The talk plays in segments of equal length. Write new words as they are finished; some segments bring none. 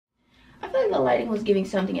feel like the lighting was giving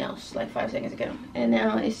something else like 5 seconds ago, and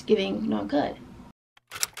now it's giving not good.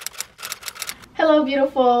 Hello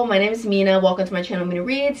beautiful, my name is Mina. Welcome to my channel Mina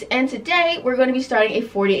Reads, and today we're going to be starting a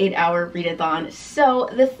 48-hour readathon. So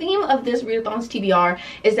the theme of this readathon's TBR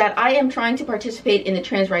is that I am trying to participate in the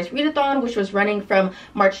trans rights readathon, which was running from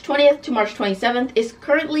March 20th to March 27th. It's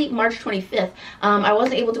currently March 25th. I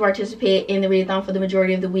wasn't able to participate in the readathon for the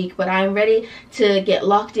majority of the week, but I'm ready to get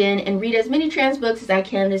locked in and read as many trans books as I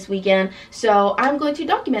can this weekend. So I'm going to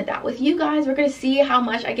document that with you guys. We're going to see how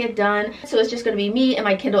much I get done. So it's just going to be me and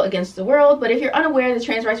my Kindle against the world. But if you're unaware, the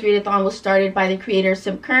trans rights readathon was started by the creator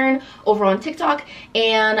Sim Kern over on TikTok,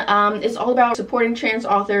 and it's all about supporting trans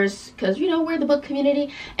authors because, you know, we're the book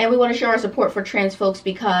community and we want to show our support for trans folks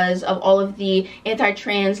because of all of the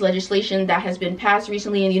anti-trans legislation that has been passed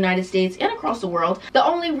recently in the United States and across the world. The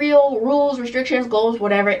only real rules, restrictions, goals,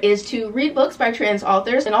 whatever, is to read books by trans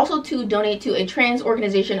authors and also to donate to a trans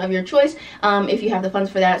organization of your choice if you have the funds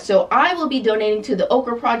for that. So I will be donating to the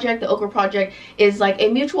Okra Project. The Okra Project is like a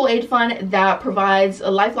mutual aid fund that provides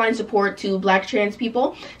a lifeline support to Black trans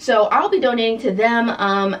people. So I'll be donating to them.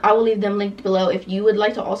 I will leave them linked below if you would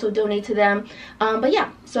like to also donate to them. But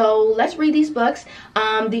yeah, so let's read these books.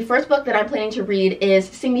 The first book that I'm planning to read is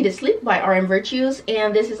Sing Me to Sleep by R.M. Virtues,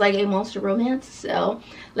 and this is like a monster romance. So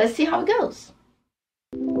let's see how it goes.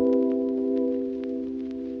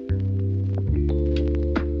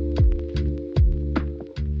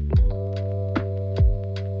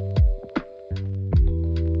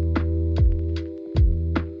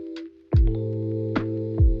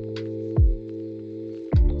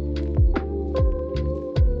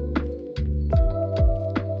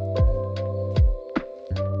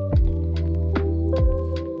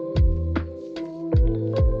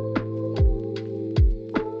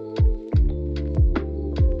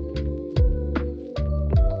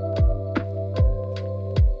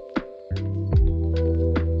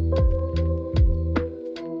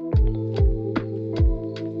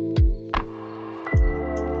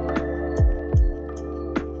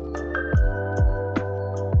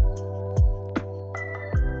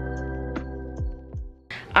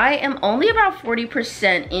 I am only about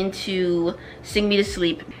 40% into Sing Me to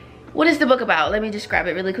Sleep. What is the book about? Let me describe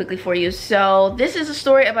it really quickly for you. So this is a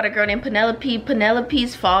story about a girl named Penelope.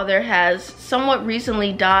 Penelope's father has somewhat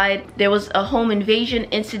recently died. There was a home invasion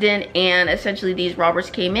incident, and essentially these robbers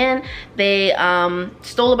came in. They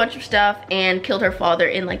stole a bunch of stuff and killed her father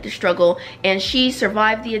in like the struggle, and she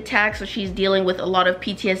survived the attack, so she's dealing with a lot of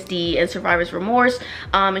PTSD and survivor's remorse,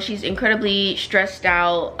 and she's incredibly stressed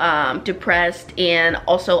out, depressed, and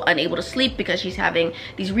also unable to sleep because she's having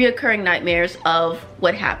these reoccurring nightmares of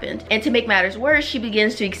what happened. And to make matters worse, she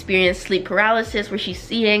begins to experience sleep paralysis, where she's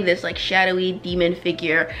seeing this like shadowy demon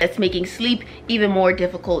figure that's making sleep even more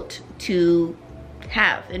difficult to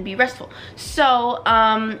have and be restful. So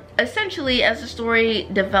essentially, as the story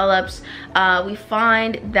develops, we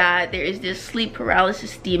find that there is this sleep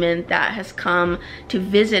paralysis demon that has come to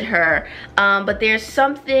visit her, but there's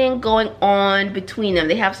something going on between them.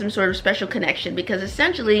 They have some sort of special connection because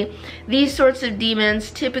essentially these sorts of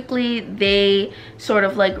demons, typically they sort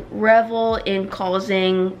of like revel in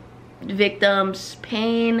causing victims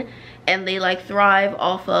pain, and they like thrive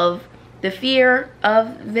off of the fear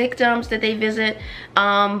of victims that they visit,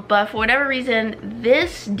 but for whatever reason,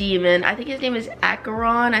 this demon, I think his name is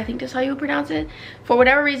Acheron, I think that's how you would pronounce it. For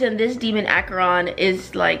whatever reason, this demon Acheron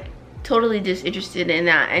is like totally disinterested in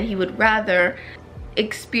that, and he would rather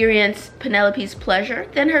experience Penelope's pleasure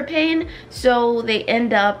than her pain. So they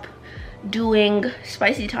end up doing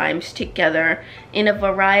spicy times together in a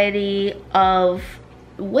variety of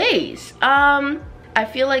ways. I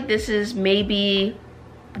feel like this is maybe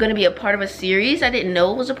gonna be a part of a series. I didn't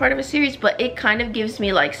know it was a part of a series, but it kind of gives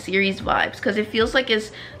me like series vibes because it feels like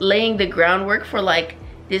it's laying the groundwork for like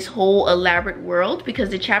this whole elaborate world, because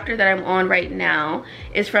the chapter that I'm on right now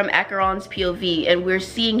is from Acheron's POV, and we're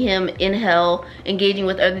seeing him in hell engaging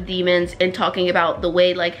with other demons and talking about the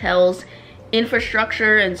way like hell's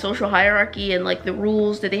infrastructure and social hierarchy and like the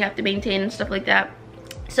rules that they have to maintain and stuff like that.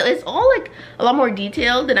 So it's all like a lot more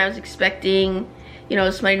detailed than I was expecting, you know,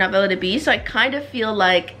 a smutty novella to be. So I kind of feel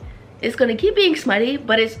like it's going to keep being smutty,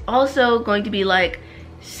 but it's also going to be like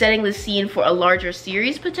setting the scene for a larger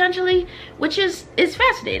series potentially, which is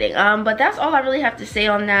fascinating. But that's all I really have to say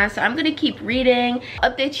on that. So I'm gonna keep reading,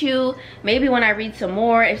 update you maybe when I read some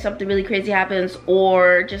more if something really crazy happens,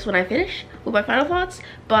 or just when I finish with my final thoughts.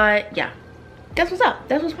 But yeah, that's what's up,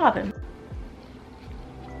 that's what's popping.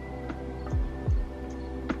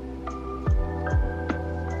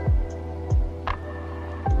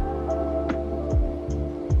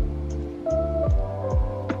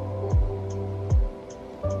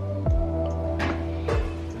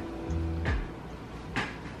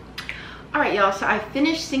 Alright y'all, so I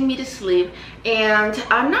finished Sing Me to Sleep, and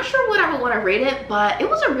I'm not sure what I would want to rate it, but it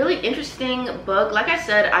was a really interesting book. Like I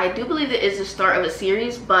said, I do believe it is the start of a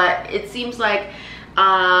series, but it seems like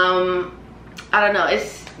I don't know,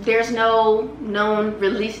 there's no known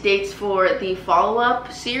release dates for the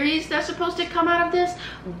follow-up series that's supposed to come out of this.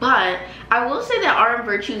 But I will say that Art and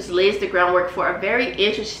Virtues lays the groundwork for a very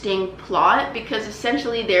interesting plot, because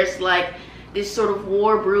essentially there's like this sort of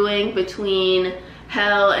war brewing between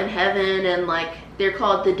hell and heaven, and like they're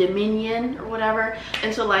called the Dominion or whatever,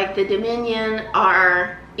 and so like the Dominion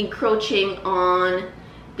are encroaching on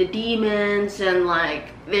the demons, and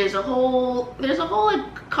like there's a whole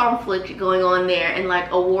like, conflict going on there, and like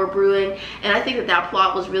a war brewing. And I think that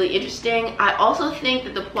plot was really interesting. I also think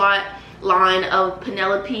that the plot line of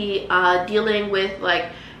Penelope dealing with like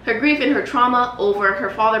her grief and her trauma over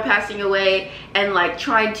her father passing away, and like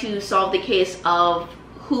trying to solve the case of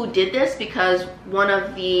who did this, because one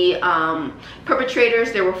of the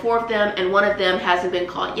perpetrators, there were 4 of them, and one of them hasn't been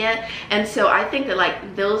caught yet. And so I think that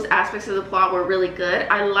like those aspects of the plot were really good.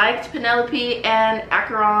 I liked Penelope and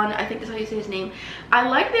Acheron, I think that's how you say his name. I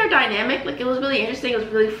liked their dynamic. Like, it was really interesting, it was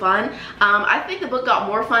really fun. I think the book got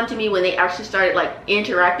more fun to me when they actually started like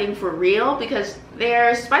interacting for real, because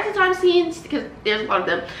there's spicy time scenes, because there's a lot of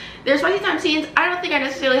them. There's spicy time scenes. I don't think I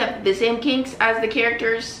necessarily have the same kinks as the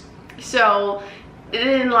characters, so it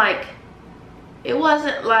didn't like, it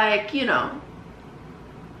wasn't like, you know,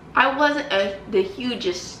 I wasn't the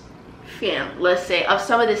hugest fan, let's say, of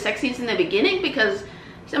some of the sex scenes in the beginning, because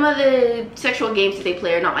some of the sexual games that they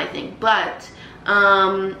play are not my thing. But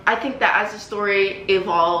I think that as the story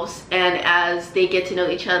evolves and as they get to know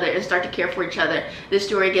each other and start to care for each other, the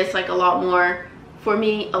story gets like a lot more, for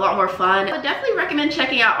me, a lot more fun. I would definitely recommend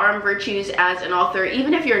checking out Art and Virtues as an author,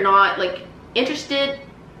 even if you're not like interested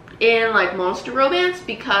in like monster romance,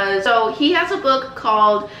 because so he has a book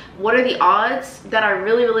called What Are the Odds that I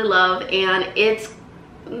really love, and it's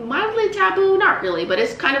mildly taboo, not really, but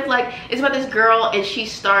it's kind of like, it's about this girl and she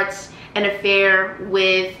starts an affair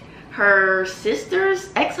with her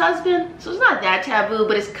sister's ex-husband. So it's not that taboo,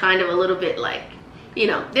 but it's kind of a little bit like, you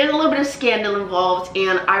know, there's a little bit of scandal involved,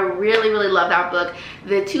 and I really love that book.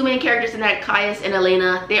 The 2 main characters in that, Caius and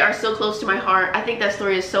Elena, they are so close to my heart. I think that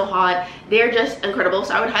story is so hot. They're just incredible,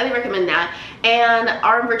 so I would highly recommend that. And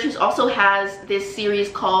Art and Virtues also has this series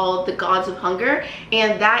called The Gods of Hunger,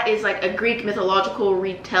 and that is like a Greek mythological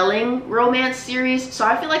retelling romance series. So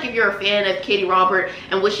I feel like if you're a fan of Katie Robert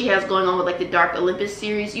and what she has going on with like the Dark Olympus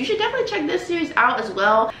series, you should definitely check this series out as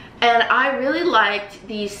well. And I really liked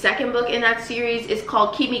the second book in that series. It's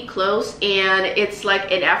called Keep Me Close, and it's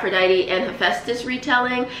like an Aphrodite and Hephaestus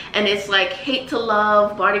retelling, and it's like hate to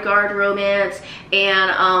love bodyguard romance.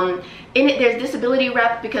 And in it there's disability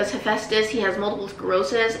rep, because Hephaestus, he has multiple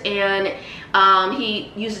sclerosis, and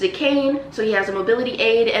he uses a cane, so he has a mobility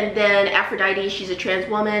aid. And then Aphrodite, she's a trans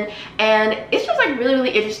woman, and it's just like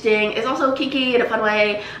really interesting. It's also kinky in a fun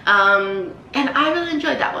way, and I really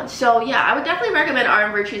enjoyed that one. So yeah, I would definitely recommend Art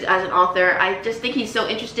and Virtues as an author. I just think he's so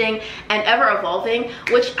interesting and ever evolving,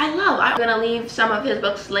 which I love. I'm gonna leave some of his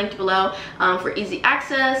books linked below for easy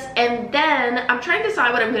access. And then I'm trying to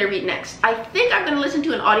decide what I'm gonna read next. I think I'm gonna listen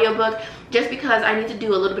to an audiobook, just because I need to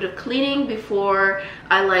do a little bit of cleaning before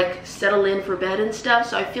I like settle in for bed and stuff.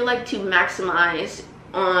 So I feel like to maximize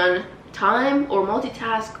on time or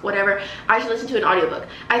multitask, whatever, I should listen to an audiobook.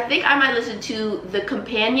 I think I might listen to The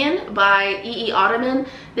Companion by E.E. Ottoman.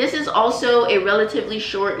 This is also a relatively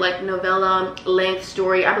short like novella length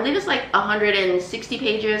story. I believe it's like 160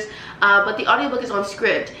 pages, but the audiobook is on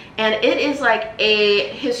script, and it is like a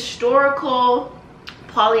historical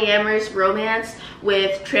polyamorous romance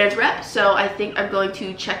with trans rep. So I think I'm going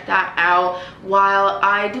to check that out while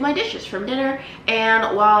I do my dishes from dinner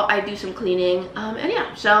and while I do some cleaning. And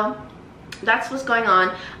yeah, so that's what's going on.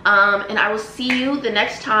 And I will see you the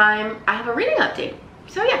next time I have a reading update.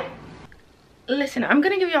 So yeah, listen, I'm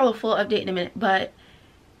gonna give y'all a full update in a minute, but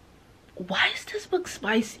why is this book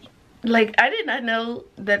spicy? Like, I did not know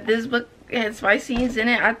that this book had spicy scenes in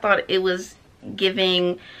it. I thought it was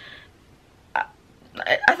giving,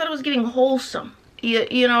 I thought it was giving wholesome.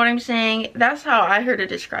 You know what I'm saying? That's how I heard it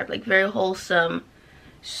described, like very wholesome,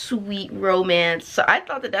 sweet romance. So I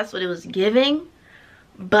thought that that's what it was giving,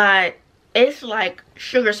 but it's like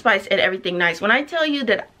sugar, spice, and everything nice. When I tell you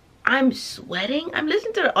that I'm sweating, I'm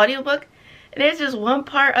listening to the audiobook, and there's just one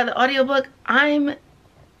part of the audiobook, I'm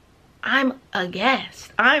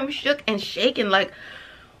aghast. I'm shook and shaken, like,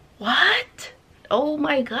 what? Oh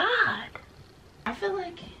my god. I feel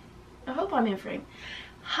like, I hope I'm in frame.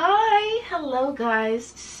 Hi, hello guys.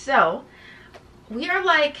 So we are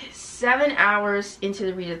like 7 hours into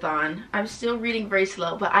the readathon. I'm still reading very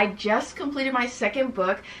slow, but I just completed my second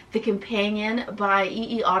book, The Companion by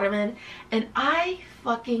E.E. Ottoman, and I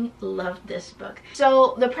fucking loved this book.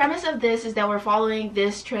 So the premise of this is that we're following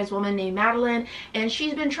this trans woman named Madeline, and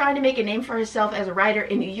she's been trying to make a name for herself as a writer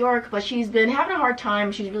in New York, but she's been having a hard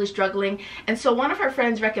time. She's really struggling, and so one of her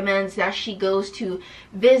friends recommends that she goes to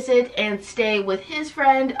visit and stay with his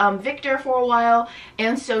friend Victor for a while.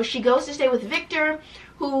 And so she goes to stay with Victor,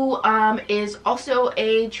 who is also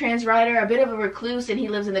a trans writer, a bit of a recluse, and he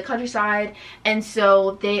lives in the countryside. And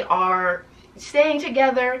so they are staying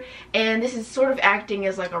together, and this is sort of acting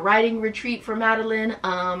as like a writing retreat for Madeline,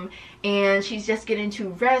 and she's just getting to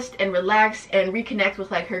rest and relax and reconnect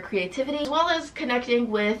with like her creativity, as well as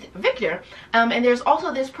connecting with Victor. And there's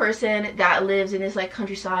also this person that lives in this like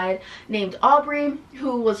countryside named Aubrey,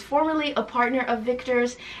 who was formerly a partner of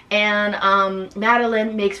Victor's, and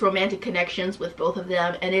Madeline makes romantic connections with both of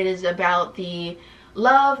them, and it is about the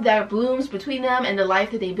love that blooms between them and the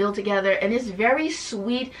life that they build together. And it's very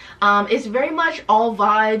sweet. It's very much all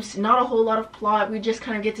vibes, not a whole lot of plot. We just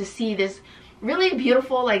kind of get to see this really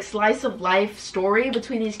beautiful like slice of life story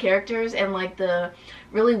between these characters, and like the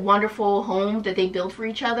really wonderful home that they build for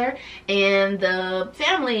each other, and the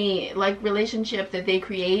family like relationship that they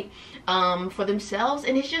create for themselves.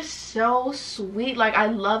 And it's just so sweet. Like, I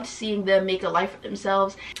loved seeing them make a life for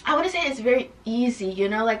themselves. I want to say it's very easy, you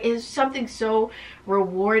know, like it's something so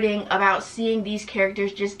rewarding about seeing these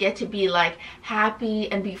characters just get to be like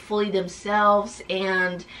happy and be fully themselves,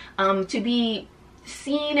 and to be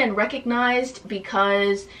seen and recognized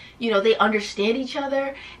because, you know, they understand each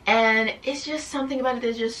other. And it's just something about it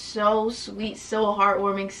that's just so sweet, so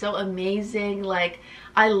heartwarming, so amazing. Like,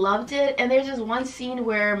 I loved it. And there's this one scene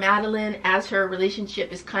where Madeline, as her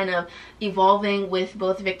relationship is kind of evolving with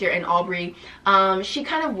both Victor and Aubrey, she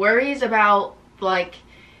kind of worries about like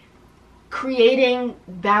creating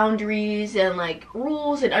boundaries and like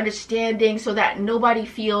rules and understanding so that nobody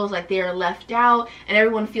feels like they are left out, and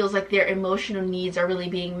everyone feels like their emotional needs are really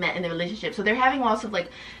being met in the relationship. So they're having lots of like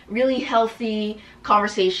really healthy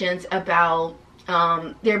conversations about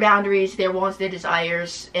their boundaries, their wants, their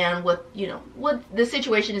desires, and what, you know, what the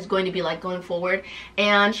situation is going to be like going forward.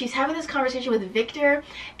 And she's having this conversation with Victor,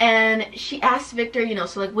 and she asks Victor, you know,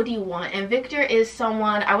 so like, what do you want? And Victor is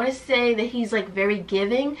someone, I want to say that he's like very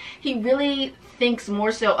giving. He really thinks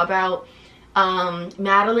more so about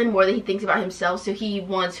Madeline more than he thinks about himself. So he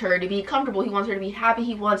wants her to be comfortable, he wants her to be happy,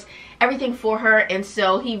 he wants everything for her, and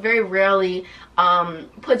so he very rarely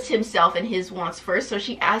puts himself and his wants first. So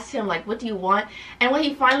she asks him like, what do you want? And when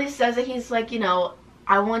he finally says it, he's like, you know,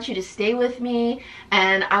 I want you to stay with me,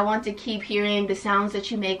 and I want to keep hearing the sounds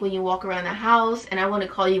that you make when you walk around the house, and I want to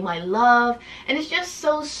call you my love. And it's just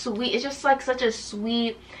so sweet. It's just like such a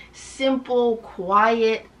sweet, simple,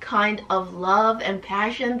 quiet kind of love and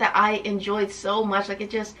passion that I enjoyed so much. Like, it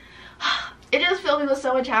just filled me with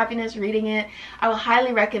so much happiness reading it. I would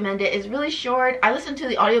highly recommend it. It's really short. I listened to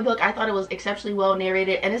the audiobook. I thought it was exceptionally well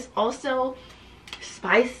narrated, and it's also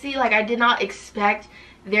spicy. Like, I did not expect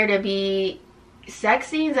there to be sex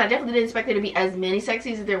scenes. I definitely didn't expect there to be as many sex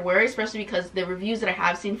scenes as there were, especially because the reviews that I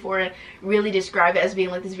have seen for it really describe it as being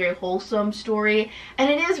like this very wholesome story. And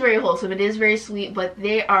it is very wholesome, it is very sweet, but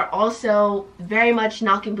they are also very much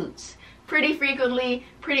knocking boots pretty frequently,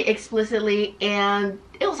 pretty explicitly, and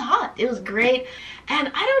it was hot. It was great.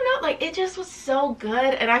 And I don't know, like, it just was so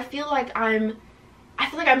good, and I feel like I'm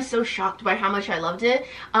so shocked by how much I loved it.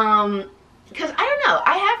 Because I don't know,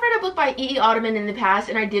 I have read a book by E.E. Ottoman in the past,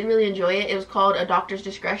 and I did really enjoy it. It was called A Doctor's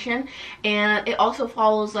Discretion, and it also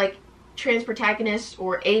follows like trans protagonists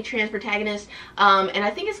or a trans protagonist, and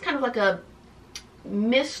I think it's kind of like a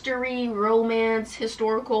mystery romance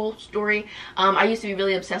historical story. I used to be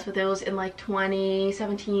really obsessed with those in like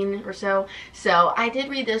 2017 or so. So I did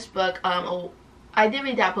read this book, I did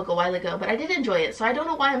read that book a while ago, but I did enjoy it. So I don't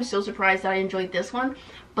know why I'm so surprised that I enjoyed this one,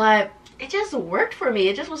 but it just worked for me.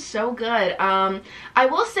 It just was so good. I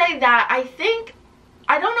will say that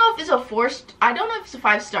I don't know if it's I don't know if it's a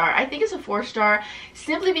 5-star. I think it's a 4-star,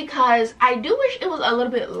 simply because I do wish it was a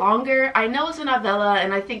little bit longer. I know it's a novella,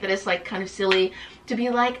 and I think that it's like kind of silly to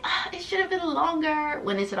be like, it should have been longer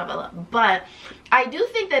when it's a novella. But I do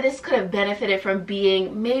think that this could have benefited from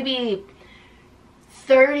being maybe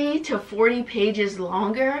 30 to 40 pages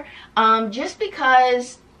longer, just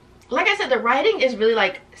because, like I said, the writing is really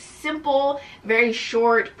like simple, very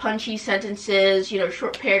short, punchy sentences, you know,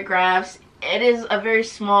 short paragraphs. It is a very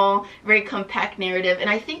small, very compact narrative, and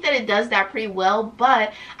I think that it does that pretty well.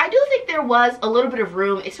 But I do think there was a little bit of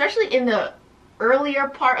room, especially in the earlier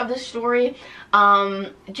part of the story,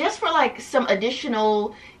 just for like some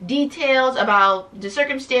additional details about the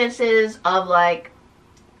circumstances of like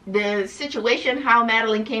the situation, how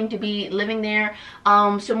Madeline came to be living there,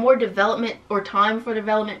 some more development, or time for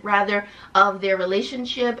development rather, of their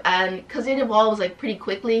relationship, and because it evolves like pretty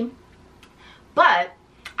quickly. But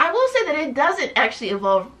I will say that it doesn't actually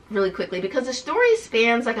evolve really quickly, because the story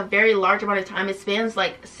spans like a very large amount of time. It spans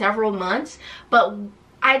like several months, but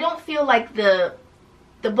I don't feel like the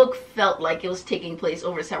book felt like it was taking place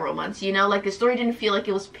over several months, you know? Like the story didn't feel like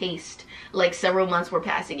it was paced like several months were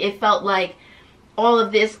passing. It felt like all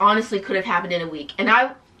of this honestly could have happened in a week, and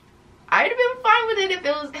I'd have been fine with it if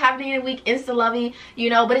it was happening in a week, insta-lovey, you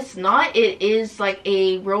know, but it's not. It is like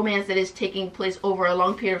a romance that is taking place over a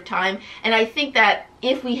long period of time, and I think that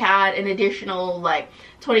if we had an additional like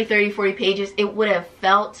 20, 30, 40 pages, it would have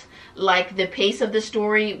felt like the pace of the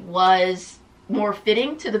story was more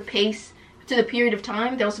fitting to the pace, to the period of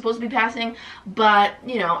time that was supposed to be passing. But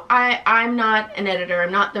you know, I'm not an editor,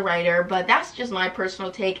 I'm not the writer, but that's just my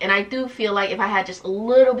personal take, and I do feel like if I had just a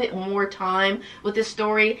little bit more time with this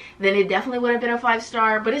story, then it definitely would have been a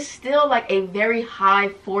 5-star. But it's still like a very high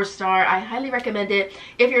 4-star. I highly recommend it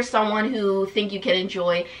if you're someone who think you can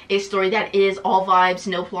enjoy a story that is all vibes,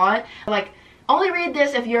 no plot. Like, only read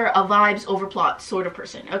this if you're a vibes over plot sort of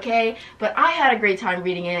person, okay? But I had a great time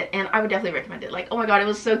reading it, and I would definitely recommend it. Like, oh my god, it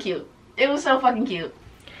was so cute. It was so fucking cute.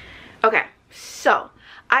 Okay, so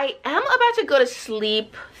I am about to go to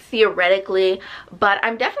sleep theoretically, but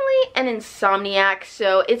I'm definitely an insomniac,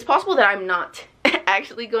 so it's possible that I'm not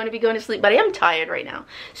actually going to be going to sleep, but I am tired right now.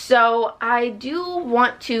 So I do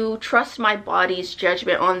want to trust my body's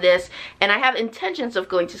judgment on this, and I have intentions of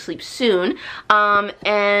going to sleep soon.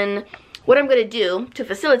 And what I'm going to do to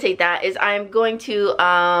facilitate that is I'm going to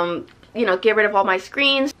you know, get rid of all my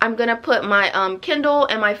screens. I'm gonna put my Kindle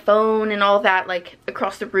and my phone and all that like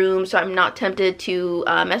across the room, so I'm not tempted to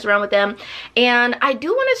mess around with them. And I do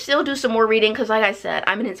want to still do some more reading, because like I said,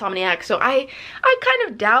 I'm an insomniac, so I kind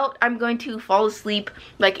of doubt I'm going to fall asleep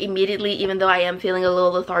like immediately, even though I am feeling a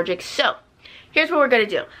little lethargic. So here's what we're gonna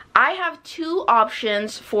do. I have 2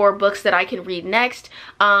 options for books that I can read next,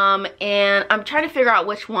 and I'm trying to figure out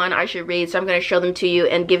which one I should read, so I'm gonna show them to you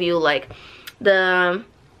and give you like the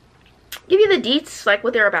deets, like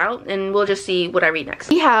what they're about, and we'll just see what I read next.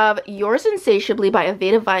 We have Yours Insatiably by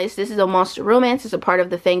Aveda Vice. This is a monster romance. It's a part of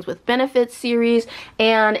the Fangs with Benefits series,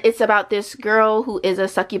 and it's about this girl who is a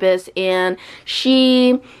succubus, and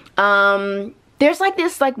she there's like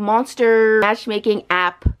this like monster matchmaking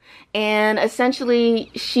app, and essentially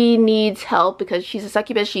she needs help because she's a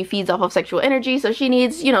succubus. She feeds off of sexual energy, so she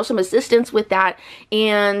needs, you know, some assistance with that.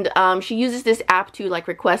 And she uses this app to like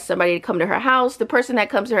request somebody to come to her house. The person that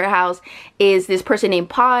comes to her house is this person named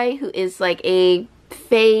Pi, who is like a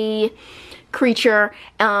fae creature,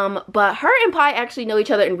 but her and Pi actually know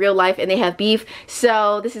each other in real life, and they have beef.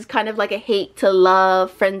 So this is kind of like a hate to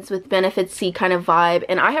love, friends with benefits-y kind of vibe.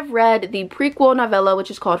 And I have read the prequel novella,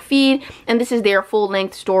 which is called Feed, and this is their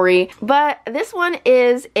full-length story. But this one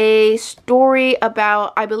is a story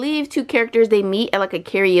about, I believe, 2 characters. They meet at like a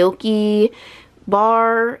karaoke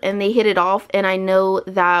bar and they hit it off, and I know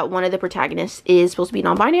that one of the protagonists is supposed to be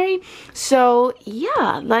non-binary. So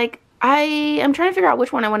yeah, like I am trying to figure out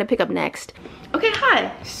which one I want to pick up next. Okay,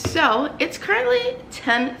 hi. So it's currently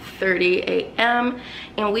 10:30 a.m.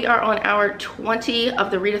 and we are on hour 20 of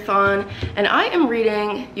the readathon, and I am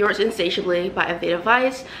reading Yours Insatiably by Aveda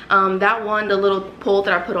Vice. That one, the little poll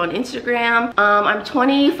that I put on Instagram. I'm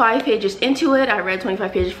 25 pages into it. I read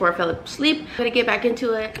 25 pages before I fell asleep. I'm gonna get back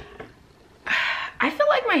into it. I feel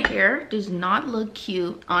like my hair does not look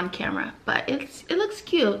cute on camera, but it looks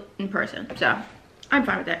cute in person, so I'm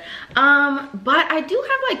fine with that. But I do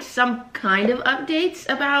have like some kind of updates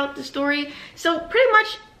about the story. So pretty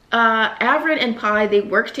much Avrin and Pi, they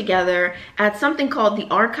work together at something called the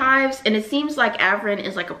Archives, and it seems like Avrin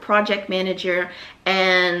is like a project manager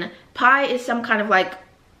and Pi is some kind of like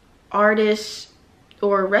artist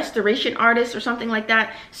or restoration artist or something like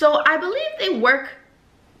that. So I believe they work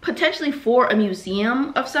potentially for a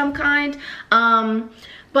museum of some kind.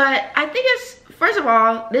 But I think it's, first of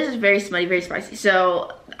all, this is very smutty, very spicy.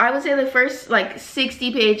 So I would say the first like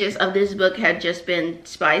 60 pages of this book had just been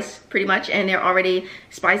spice pretty much, and they're already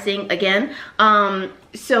spicing again.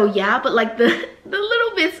 So yeah, but like the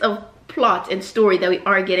little bits of plot and story that we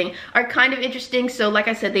are getting are kind of interesting. So like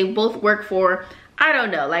I said, they both work for, I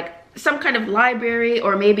don't know, like some kind of library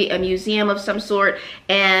or maybe a museum of some sort,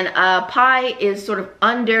 and Pi is sort of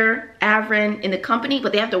under Avrin in the company,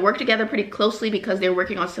 but they have to work together pretty closely because they're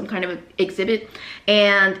working on some kind of exhibit.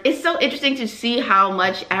 And it's so interesting to see how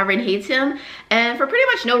much Avrin hates him, and for pretty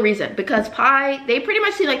much no reason, because Pi, they pretty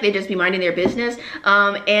much seem like they just be minding their business.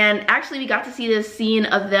 And actually we got to see this scene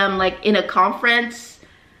of them like in a conference,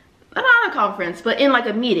 not a conference, but in like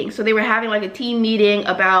a meeting. So they were having like a team meeting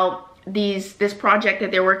about this project that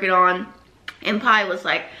they're working on, and Pi was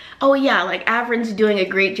like, oh yeah, like Avrin's doing a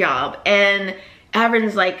great job, and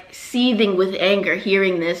Avrin's like seething with anger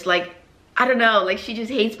hearing this. Like, I don't know, like she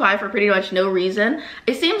just hates Pi for pretty much no reason.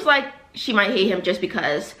 It seems like she might hate him just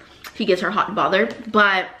because he gets her hot and bothered,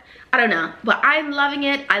 but I don't know. But I'm loving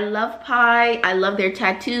it. I love Pi. I love their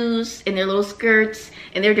tattoos and their little skirts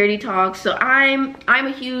and their dirty talks. So I'm a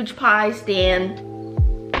huge Pi stan.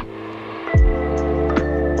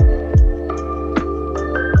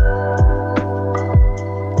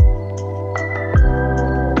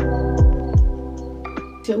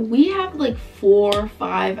 So we have like 4 or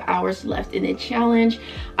 5 hours left in the challenge.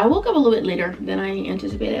 I woke up a little bit later than I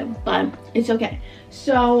anticipated, but it's okay.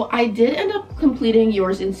 So I did end up completing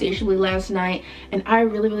Yours Insatiably last night, and I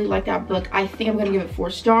really liked that book. I think I'm gonna give it 4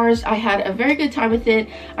 stars. I had a very good time with it.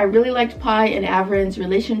 I really liked Pi and Avrin's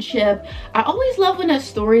relationship. I always love when a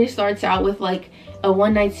story starts out with like a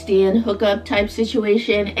one-night stand hookup type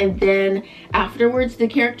situation, and then afterwards the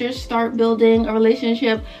characters start building a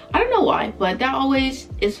relationship. I don't know why, but that always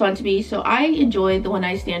is fun to me. So I enjoyed the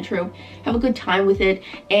one-night stand trope, have a good time with it,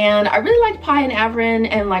 and I really liked Pi and Avrin,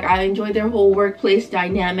 and like I enjoyed their whole workplace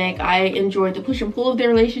dynamic. I enjoyed the push and pull of their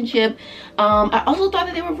relationship. I also thought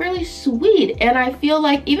that they were really sweet, and I feel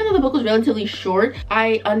like even though the book was relatively short,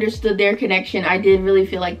 I understood their connection. I did really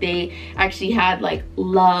feel like they actually had like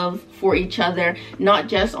love for each other, not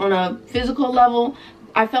just on a physical level.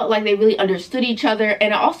 I felt like they really understood each other,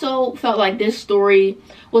 and I also felt like this story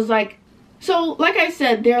was like, so like I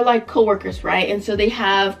said, they're like co-workers, right? And so they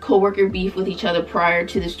have co-worker beef with each other prior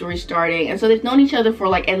to the story starting, and so they've known each other for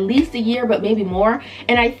like at least a year, but maybe more.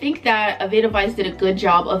 And I think that Aveda Vice did a good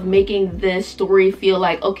job of making this story feel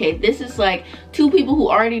like, okay, this is like 2 people who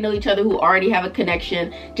already know each other, who already have a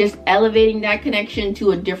connection, just elevating that connection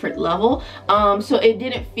to a different level. So it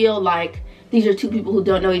didn't feel like these are 2 people who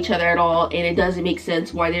don't know each other at all, and it doesn't make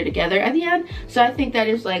sense why they're together at the end. So I think that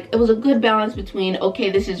is like, it was a good balance between, okay,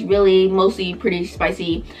 this is really mostly pretty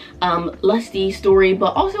spicy, lusty story,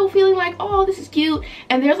 but also feeling like, oh, this is cute.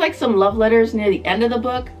 And there's like some love letters near the end of the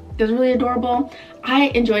book that's really adorable. I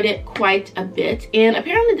enjoyed it quite a bit, and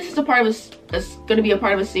apparently this is a part of it's going to be a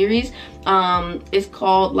part of a series. It's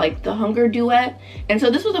called like The Hunger Duet, and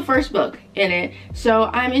so this was the first book in it. So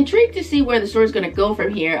I'm intrigued to see where the story is going to go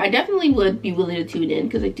from here. I definitely would be willing to tune in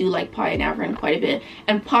because I do like Pi and Avrin quite a bit,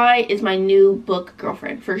 and Pi is my new book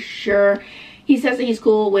girlfriend for sure. He says that he's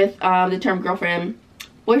cool with the term girlfriend.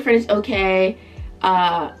 Boyfriend is okay.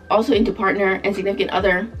 Also into partner and significant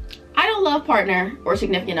other. I don't love partner or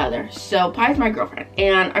significant other, so Pi is my girlfriend,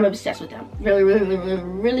 and I'm obsessed with them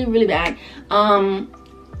really bad.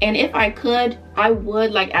 And if I could, I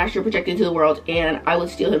would like astral project into the world, and I would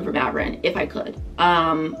steal him from Avrin if I could.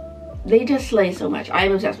 They just slay so much. I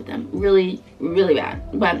am obsessed with them really bad,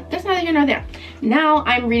 but that's neither here nor there. Now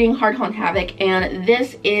I'm reading Heart Haunt Havoc, and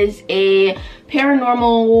this is a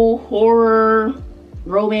paranormal horror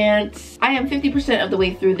romance. I am 50% of the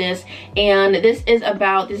way through this, and this is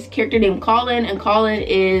about this character named Colin, and Colin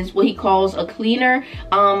is what he calls a cleaner,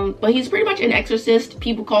 but he's pretty much an exorcist.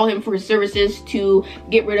 People call him for his services to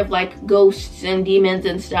get rid of like ghosts and demons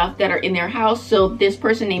and stuff that are in their house. So this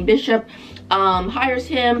person named Bishop hires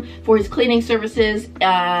him for his cleaning services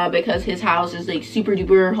because his house is like super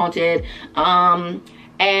duper haunted.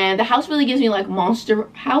 And the house really gives me like monster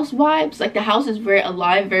house vibes. Like the house is very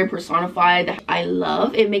alive, very personified. I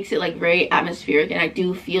love it. Makes it like very atmospheric, and I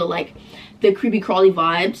do feel like the creepy crawly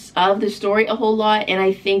vibes of the story a whole lot. And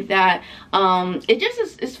I think that it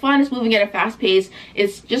just is fun. It's moving at a fast pace.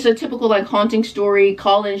 It's just a typical like haunting story.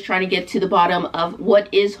 Colin is trying to get to the bottom of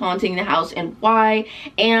what is haunting the house and why,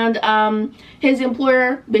 and his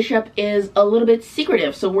employer Bishop is a little bit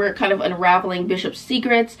secretive, so we're kind of unraveling Bishop's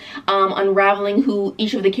secrets, unraveling who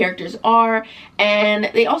each of the characters are, and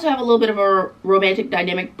they also have a little bit of a romantic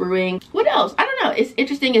dynamic brewing. What else? I don't know. It's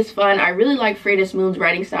interesting. It's fun. I really like Freydis Moon's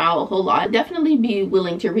writing style a whole lot. I'd definitely be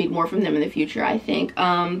willing to read more from them in the future, I think.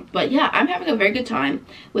 But yeah, I'm having a very good time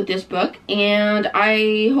with this book, and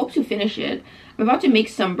I hope to finish it. I'm about to make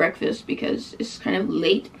some breakfast because it's kind of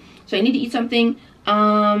late, so I need to eat something.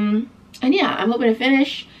 And yeah, I'm hoping to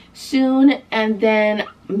finish soon, and then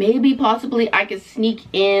maybe possibly I could sneak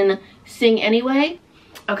in Sing Anyway.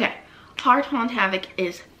 Okay, Heart Haunt Havoc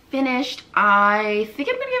is finished. I think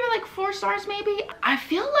I'm gonna give it like 4 stars maybe. I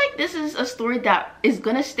feel like this is a story that is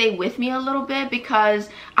gonna stay with me a little bit because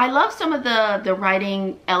I love some of the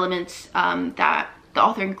writing elements that the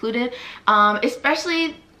author included,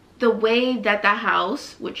 especially the way that the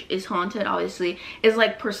house, which is haunted obviously, is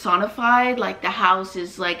like personified. Like the house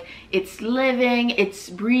is like, it's living, it's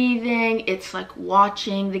breathing, it's like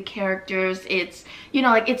watching the characters, it's, you know,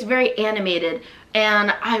 like it's very animated.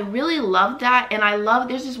 And I really love that. And I love,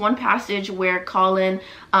 there's this one passage where Colin,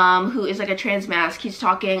 who is like a trans mask, he's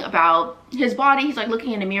talking about his body. He's like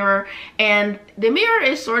looking in a mirror, and the mirror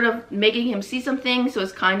is sort of making him see something. So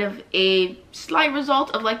it's kind of a slight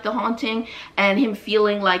result of like the haunting and him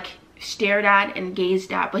feeling like stared at and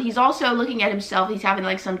gazed at. But he's also looking at himself. He's having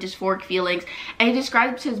like some dysphoric feelings, and he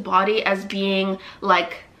describes his body as being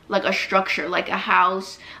like a structure, like a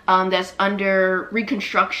house that's under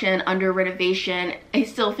reconstruction, under renovation. He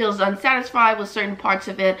still feels unsatisfied with certain parts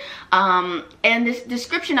of it. And this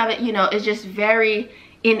description of it, you know, is just very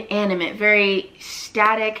inanimate, very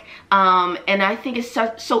static. And I think it's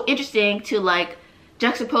so interesting to like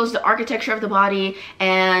juxtapose the architecture of the body,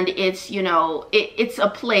 and it's, you know, it's a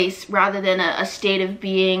place rather than a state of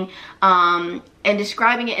being, and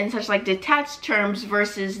describing it in such like detached terms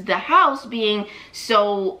versus the house being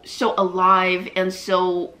so alive and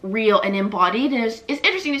so real and embodied. And it's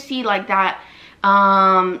interesting to see like that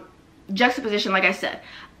juxtaposition. Like I said,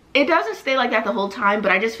 it doesn't stay like that the whole time,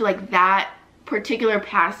 but I just feel like that particular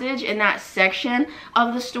passage in that section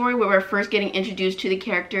of the story where we're first getting introduced to the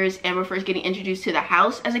characters and we're first getting introduced to the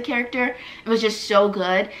house as a character, it was just so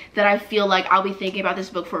good that I feel like I'll be thinking about this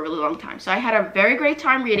book for a really long time. So I had a very great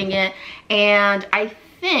time reading it, and I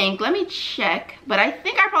think, let me check, but I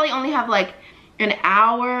think I probably only have like an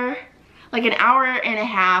hour and a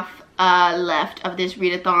half left of this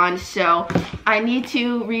readathon, so I need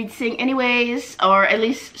to read Sing anyways, or at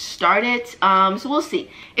least start it. So we'll see.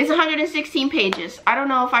 It's 116 pages. I don't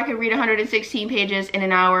know if I could read 116 pages in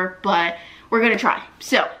an hour, but we're gonna try.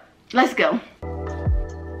 So let's go.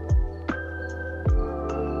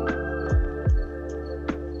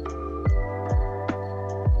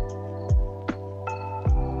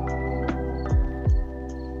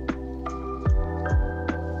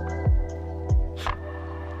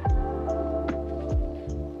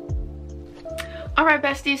 Alright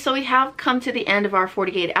besties, so we have come to the end of our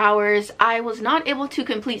 48 hours. I was not able to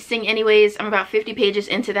complete Sing anyways. I'm about 50 pages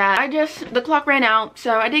into that. The clock ran out,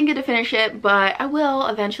 so I didn't get to finish it, but I will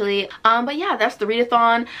eventually. But yeah, that's the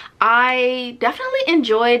readathon. I definitely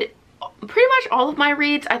enjoyed pretty much all of my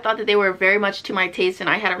reads. I thought that they were very much to my taste and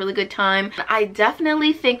I had a really good time. I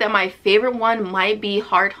definitely think that my favorite one might be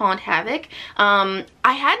Heart Haunt Havoc.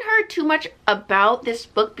 I hadn't heard too much about this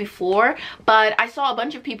book before, but I saw a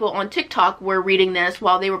bunch of people on TikTok were reading this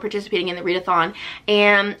while they were participating in the readathon,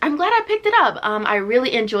 and I'm glad I picked it up. I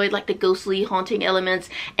really enjoyed like the ghostly haunting elements,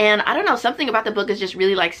 and I don't know, something about the book is just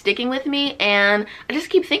really like sticking with me, and I just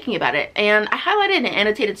keep thinking about it. And I highlighted and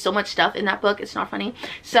annotated so much stuff in that book, it's not funny.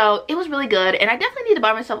 So it was really good, and I definitely need to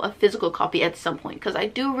buy myself a physical copy at some point because I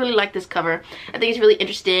do really like this cover. I think it's really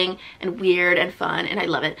interesting and weird and fun, and I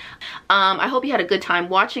love it. I hope you had a good time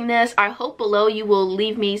watching this. I hope below you will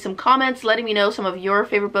leave me some comments letting me know some of your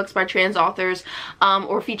favorite books by trans authors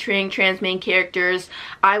or featuring trans main characters.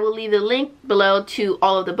 I will leave the link below to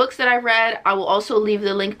all of the books that I read. I will also leave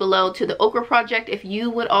the link below to the Okra Project if you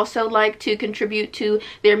would also like to contribute to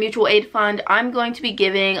their mutual aid fund. I'm going to be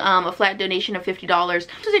giving a flat donation of $50. This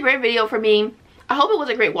was a great video for me. I hope it was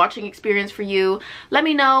a great watching experience for you. Let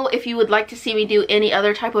me know if you would like to see me do any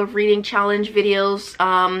other type of reading challenge videos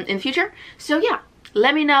in future. So yeah,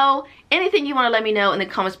 let me know anything you want to let me know in the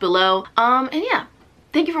comments below. And yeah,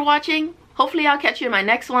 thank you for watching. Hopefully I'll catch you in my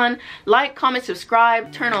next one. Like, comment,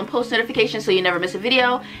 subscribe, turn on post notifications so you never miss a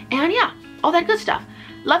video. And yeah, all that good stuff.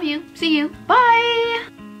 Love you. See you.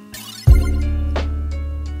 Bye.